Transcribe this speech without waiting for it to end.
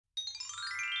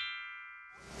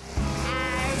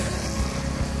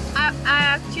I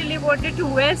actually wanted to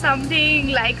wear something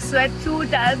like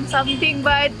sweatsuit and something,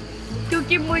 but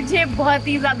क्योंकि मुझे बहुत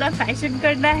ही ज़्यादा फैशन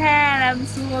करना है and I'm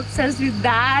so obsessed with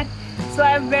that, so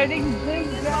I'm wearing big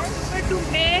dress. But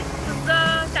today the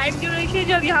time duration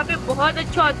जब यहाँ पे बहुत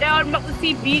अच्छा होता है और मैं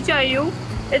उसी बीच आई हूँ.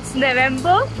 It's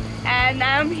November and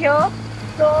I'm here,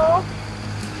 so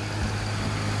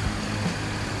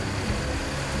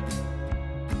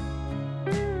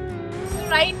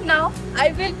right now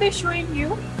I will be showing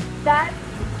you that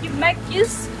कि मैं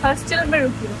किस hostel में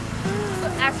रुकी हूँ. So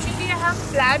actually I have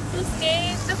planned to stay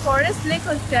in the Forest Lake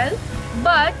Hostel,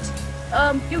 but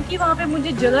क्योंकि वहाँ पे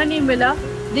मुझे जगह नहीं मिला,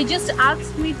 they just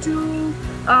asked me to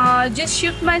just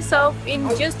shift myself in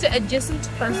just adjacent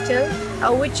hostel,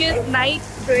 which is Night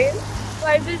Trail. So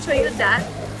I will show you that.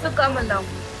 So come along.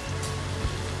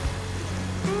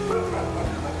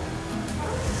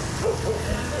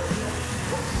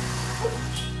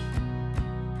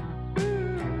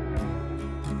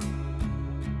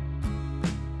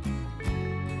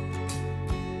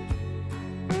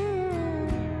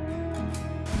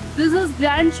 This is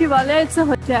Grand Shivalaya. It's a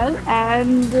hotel,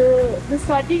 and the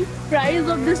starting price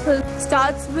of this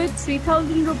starts with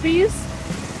 3,000 rupees.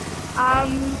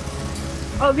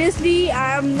 Obviously,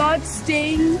 I am not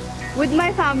staying with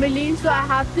my family, so I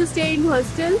have to stay in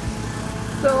hostel.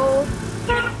 So,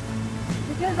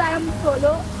 because I am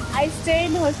solo, I stay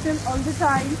in hostel all the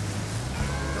time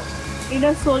in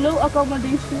a solo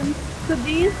accommodation. So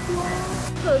these two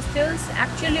hostels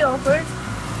actually offer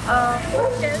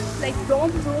hotels like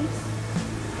dorm rooms.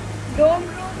 Dorm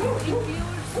rooms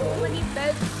include so many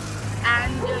beds,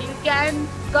 and you can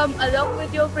come along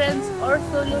with your friends or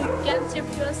solo. You can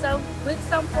shift yourself with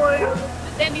some friend,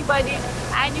 with anybody,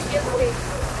 and you can stay.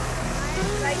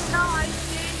 Right now I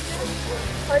stay in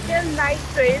Hotel Night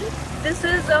Trail. This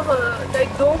is the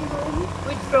dorm room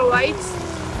which provides,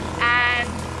 and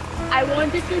I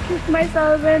wanted to shift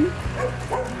myself in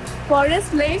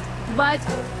Forest Lake, but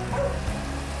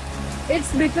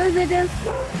it's because it is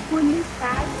fully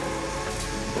packed.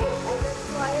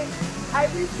 So I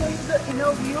will show you the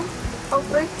inner view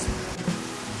of it.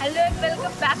 Hello and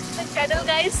welcome back to the channel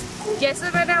guys. जैसे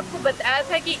मैंने आपको बताया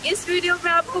था कि इस video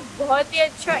में आपको बहुत ही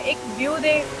अच्छा एक व्यू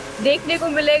देखने को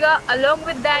मिलेगा. Along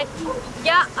with that,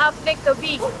 क्या आपने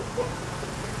कभी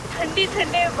ठंडे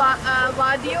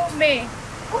वादियों में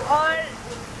और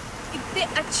इतने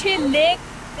अच्छे lake,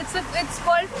 it's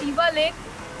called Pewa Lake,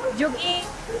 जो कि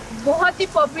बहुत ही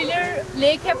पॉपुलर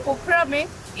लेक है पोखरा में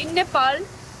इन Nepal.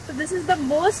 So this is the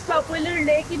most popular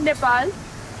lake in Nepal.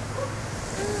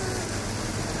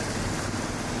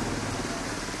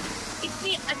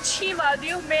 इतनी अच्छी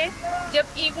वादियों में जब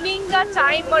इवनिंग का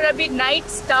टाइम और अभी नाइट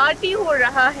स्टार्ट ही हो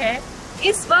रहा है,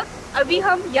 इस वक्त अभी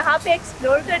हम यहाँ पे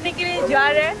एक्सप्लोर करने के लिए जा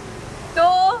रहे हैं. तो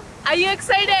are you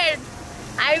excited?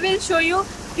 I will show you.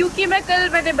 क्योंकि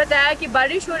मैंने बताया कि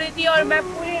बारिश हो रही थी और मैं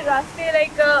पूरे रास्ते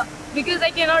because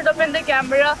I cannot open the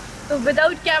camera, so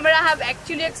without camera I have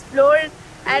actually explored,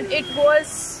 and it was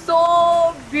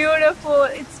so beautiful.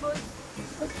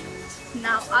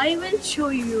 Now I will show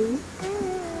you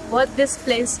what this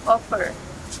place offers.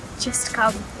 Just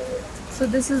come. So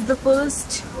this is the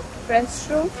first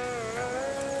restroom.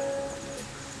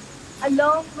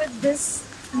 Along with this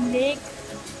lake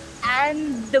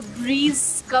and the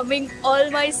breeze coming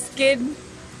on my skin,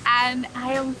 and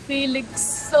I am feeling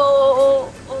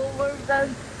so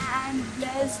overwhelmed and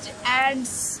blessed,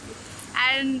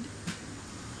 and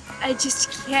I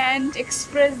just can't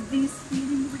express these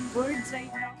feelings in words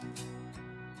right now.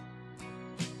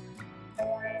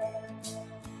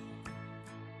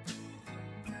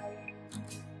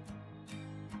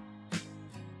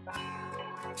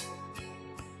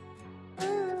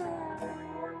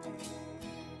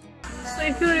 So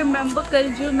if you remember, कल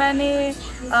जो मैंने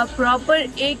proper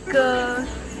एक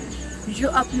जो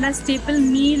अपना staple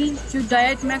मील जो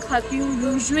diet मैं खाती हूँ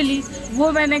यूजुअली,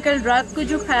 वो मैंने कल रात को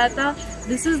जो खाया था.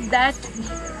 This is that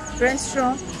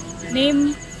restaurant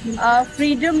name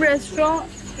freedom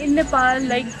restaurant in Nepal.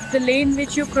 Like the lane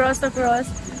which you cross across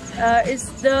is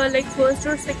the like first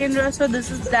or second restaurant. This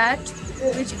is that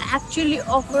which actually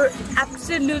offer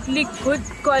absolutely good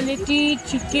quality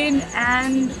chicken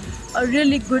and a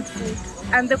really good food,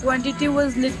 and the quantity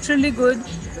was literally good.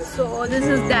 So this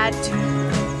is that.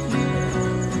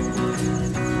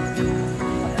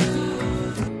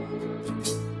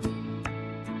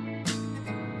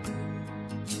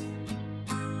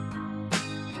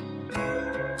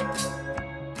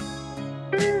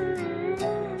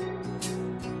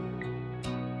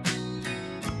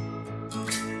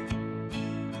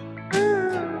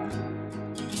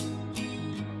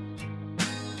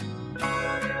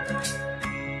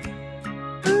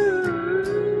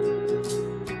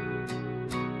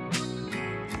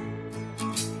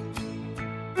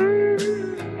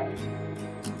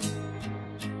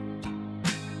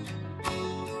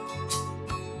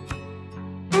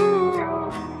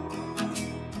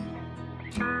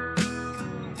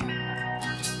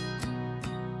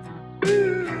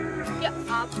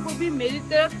 भी मेरी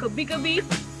तरह कभी-कभी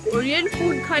Korean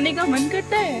food खाने का मन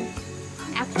करता है?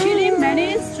 Actually मैंने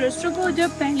इस रेस्टोरेंट को जब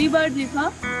पहली बार देखा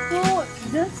तो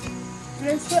this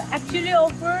restaurant actually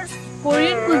offers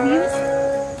Korean cuisines,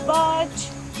 but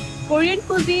Korean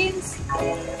cuisines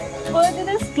but it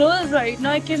is closed right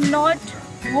now. I cannot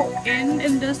go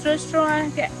in this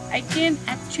restaurant. I can't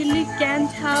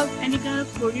have any kind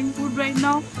of Korean food right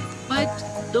now, but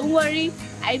don't worry,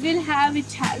 I will have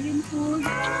Italian food,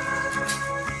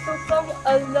 so come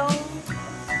along.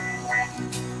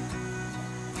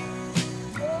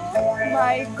 Oh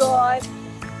my god,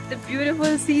 the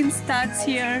beautiful scene starts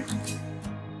here.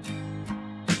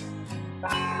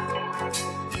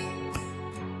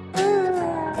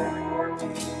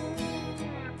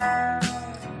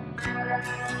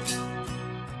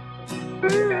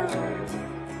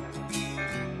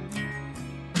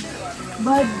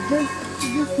 But this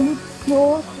looks so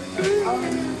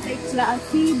like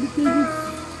classy because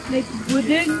it's like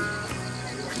wooden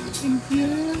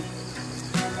interior.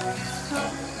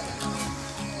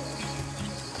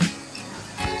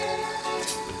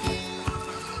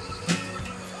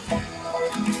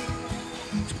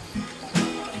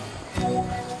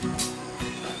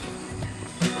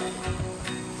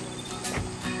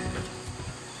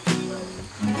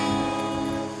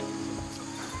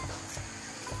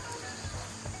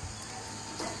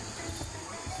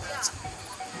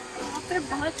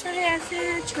 बहुत सारे ऐसे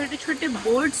छोटे छोटे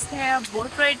boats हैं, आप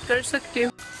boat ride कर सकते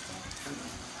हो।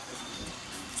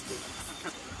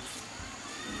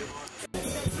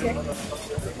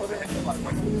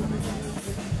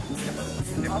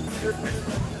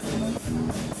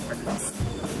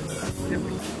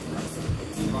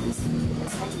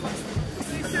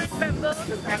 Remember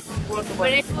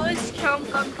when I first come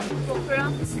to Pokhara,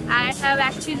 I have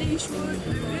actually shoot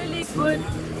really good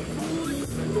food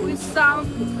with some.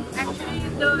 Actually,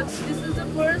 this is the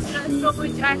first restaurant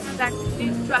which I have actually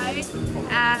tried,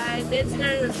 and it's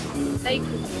like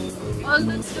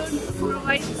although don't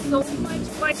provide so much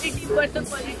quantity, but the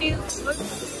quality is good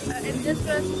in this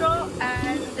restaurant.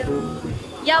 And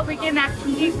yeah, we can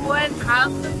actually go and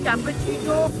have some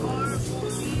cappuccino or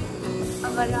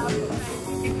agar aap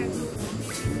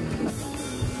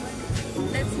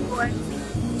let's go and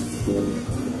see.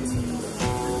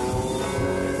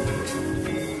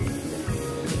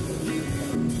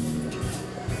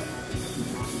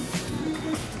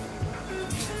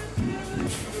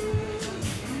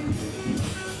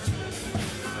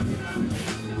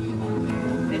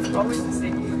 Always the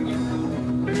same.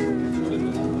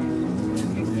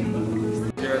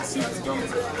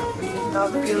 Now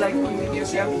feel like we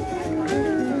museum.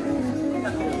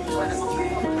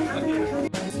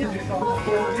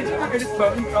 This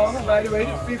phone call, by the way,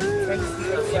 the people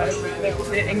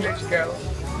the English girl.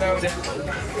 No,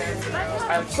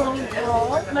 I'm phone call.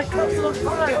 Like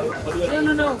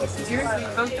no. Seriously,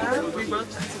 we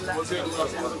both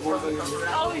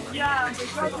oh yeah.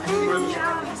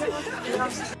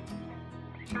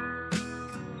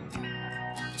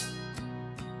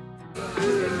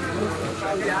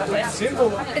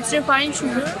 It's refined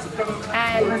sugar,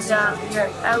 and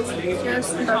I will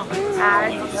just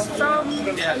add some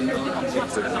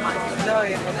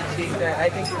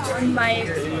on my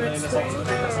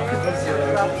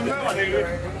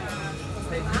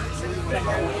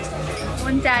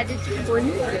won't add it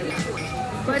fully,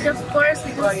 but of course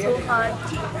it is so hard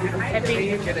having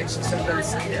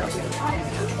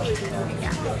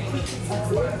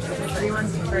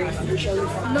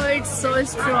no, it's so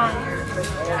strong.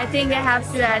 I think I have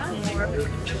to add more.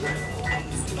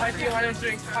 Why do you want to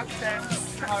drink cocktails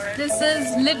already? This is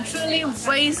literally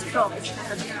way strong.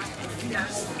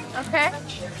 Okay?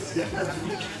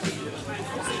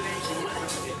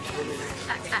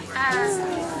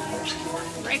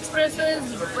 Espresso is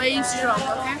way strong,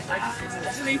 okay?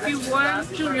 So if you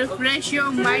want to refresh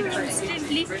your mind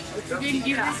instantly, you can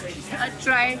give it a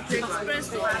try to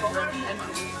espresso.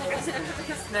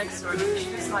 Next one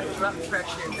is like blood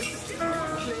pressure.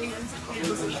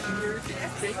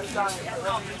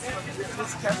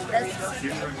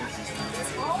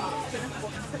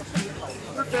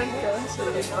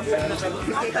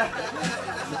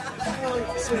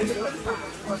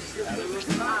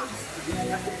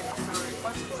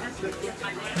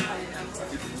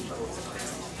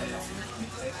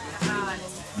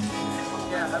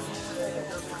 Yeah.